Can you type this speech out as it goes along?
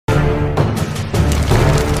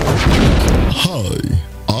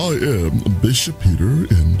I am Bishop Peter,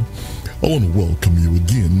 and I want to welcome you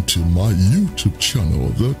again to my YouTube channel,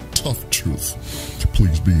 The Tough Truth.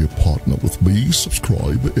 Please be a partner with me,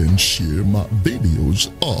 subscribe, and share my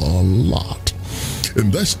videos a lot.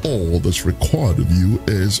 And that's all that's required of you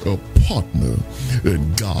as a partner,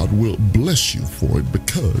 and God will bless you for it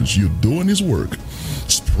because you're doing His work,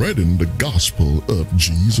 spreading the gospel of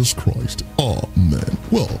Jesus Christ. Amen.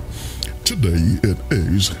 Well, today it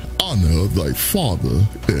is Honor Thy Father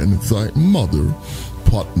and Thy Mother,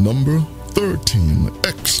 part number 13,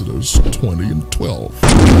 Exodus 20 and 12.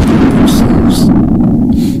 It says,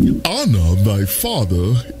 Honor thy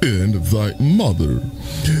father and thy mother,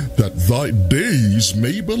 that thy days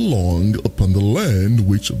may be long upon the land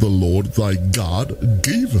which the Lord thy God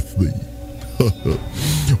giveth thee.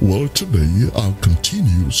 Well, today I'll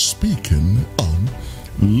continue speaking on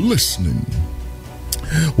listening.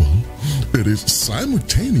 Well, it is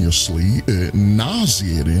simultaneously a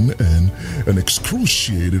nauseating and an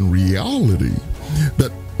excruciating reality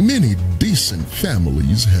that many decent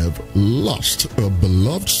families have lost a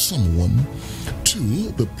beloved someone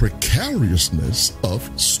to the precariousness of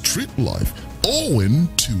street life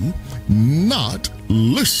owing to not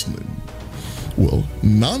listening. Well,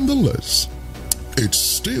 nonetheless, it's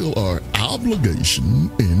still our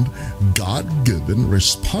obligation and God-given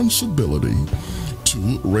responsibility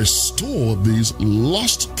to restore these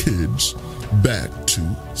lost kids back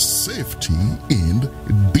to safety and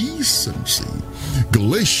decency.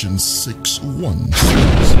 Galatians 6:1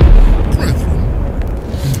 says, Brethren,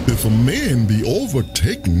 if a man be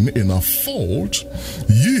overtaken in a fault,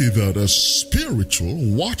 ye that are spiritual,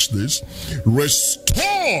 watch this,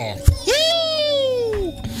 restore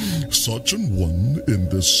such an one in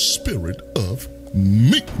the spirit of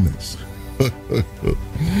meekness.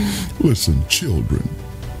 Listen, children,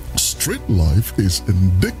 street life is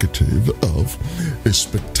indicative of a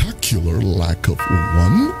spectacular lack of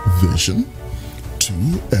 1, vision, 2,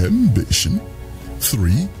 ambition,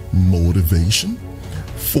 3, motivation,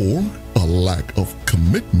 4, a lack of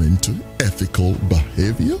commitment to ethical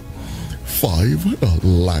behavior, 5, a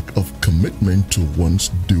lack of commitment to one's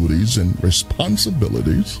duties and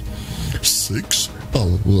responsibilities, 6, a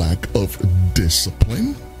lack of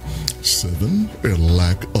discipline, 7, a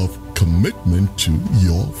lack of commitment to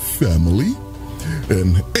your family,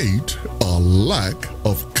 and 8, a lack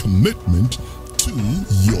of commitment to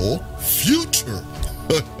your future.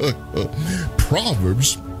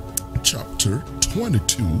 Proverbs chapter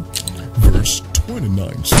 22 verse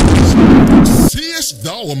 29 says, Seest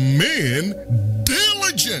thou a man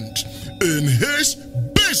diligent in his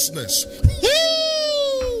business?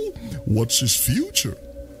 Woo! What's his future?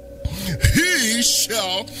 He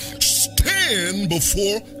shall stand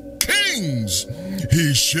before kings.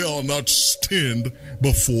 He shall not stand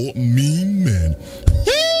before mean men.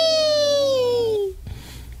 Woo!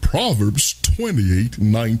 Proverbs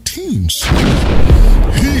 28:19 says,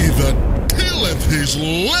 He that tilleth his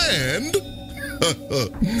land,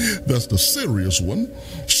 that's the serious one,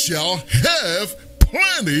 shall have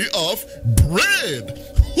plenty of bread.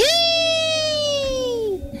 Woo!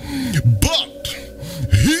 But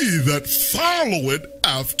he that followeth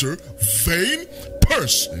after vain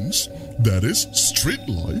persons, that is street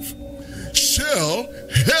life, shall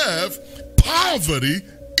have poverty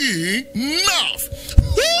enough.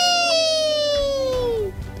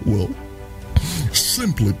 Woo! Well,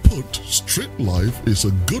 simply put, street life is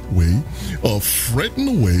a good way of fretting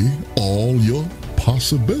away all your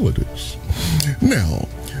possibilities. Now,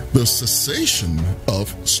 the cessation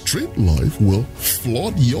of street life will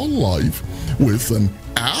flood your life with an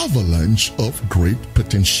avalanche of great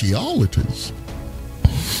potentialities.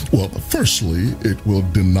 Well, firstly, it will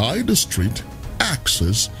deny the street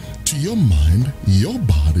access to your mind, your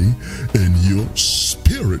body, and your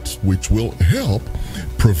spirit, which will help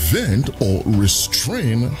prevent or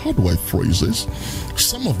restrain, how do I phrase this,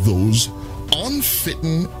 some of those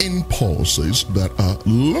unfitting impulses that are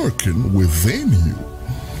lurking within you.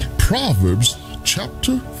 Proverbs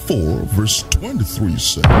chapter 4 verse 23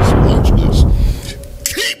 says, watch this,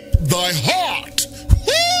 keep thy heart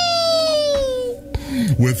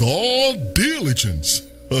with all diligence,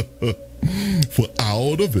 for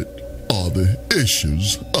out of it are the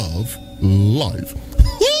issues of life.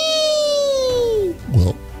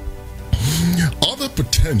 Well, other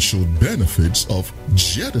potential benefits of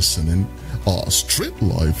jettisoning street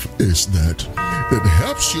life is that it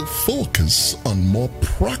helps you focus on more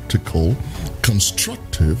practical,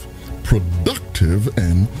 constructive, productive,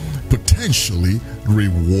 and potentially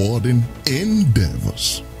rewarding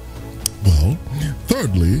endeavors. Well,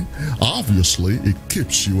 thirdly, obviously, it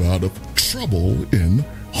keeps you out of trouble in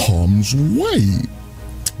harm's way.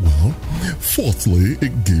 Well, fourthly,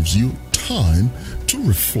 it gives you time to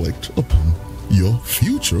reflect upon your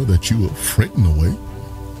future that you are fretting away.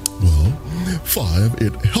 Well, 5,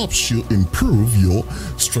 it helps you improve your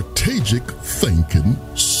strategic thinking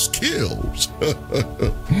skills.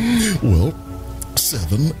 Well,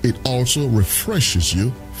 7, it also refreshes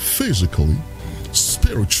you physically,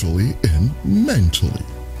 spiritually, and mentally.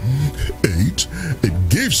 8, it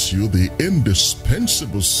gives you the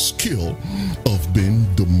indispensable skill of being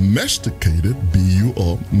domesticated, be you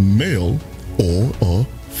a male or a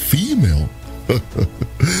female.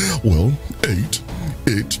 Well, 8,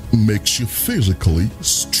 it makes you physically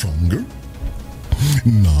stronger.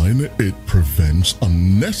 9, it prevents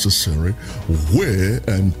unnecessary wear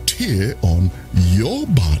and tear on your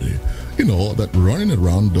body. You know, that running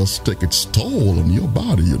around does take its toll on your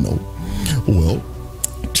body, you know. Well,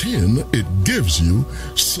 10, it gives you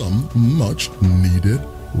some much needed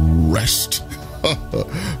rest.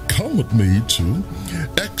 Come with me to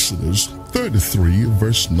Exodus 33,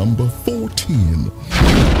 verse number 14.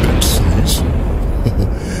 It says,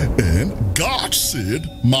 and God said,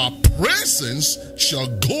 my presence shall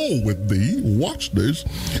go with thee, watch this,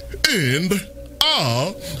 and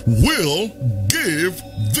I will give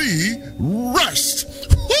thee rest.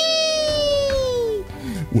 Woo!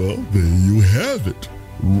 Well, there you have it.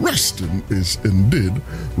 Resting is indeed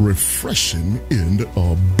refreshing and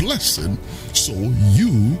a blessing, so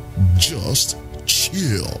you just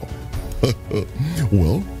chill.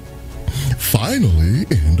 Well, finally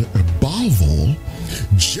and above all,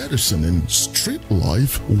 jettisoning street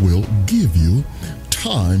life will give you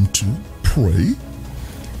time to pray,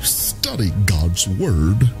 study God's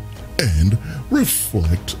word, and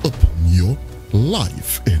reflect upon your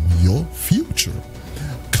life and your future.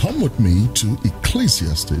 Come with me to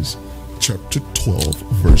Ecclesiastes chapter 12,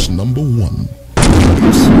 verse number 1.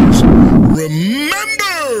 It says, remember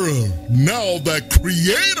now thy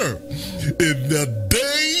Creator in the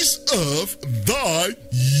days of thy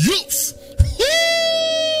youth,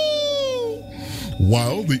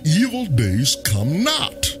 while the evil days come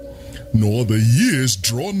not, nor the years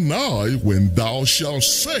draw nigh, when thou shalt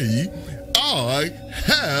say, I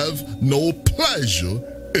have no pleasure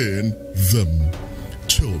in them.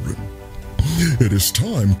 Children, it is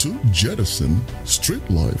time to jettison street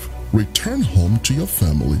life, return home to your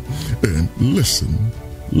family, and listen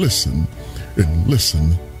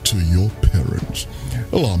to your parents.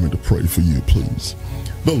 Allow me to pray for you, please.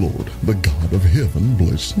 The Lord, the God of heaven,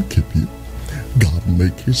 bless and keep you. God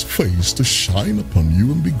make his face to shine upon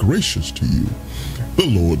you and be gracious to you. The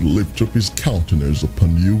Lord lift up his countenance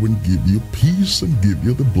upon you and give you peace and give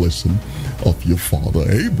you the blessing of your father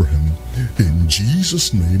Abraham. In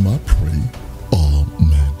Jesus' name I pray.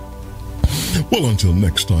 Amen. Well, until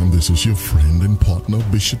next time, this is your friend and partner,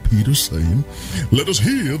 Bishop Peter, saying, let us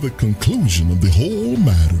hear the conclusion of the whole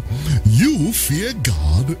matter. You fear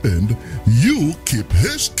God and you keep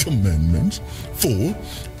his commandments, for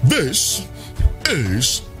this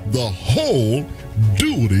is the whole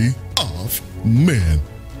duty of man.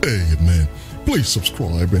 Amen. Please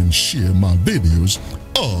subscribe and share my videos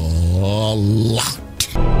a lot.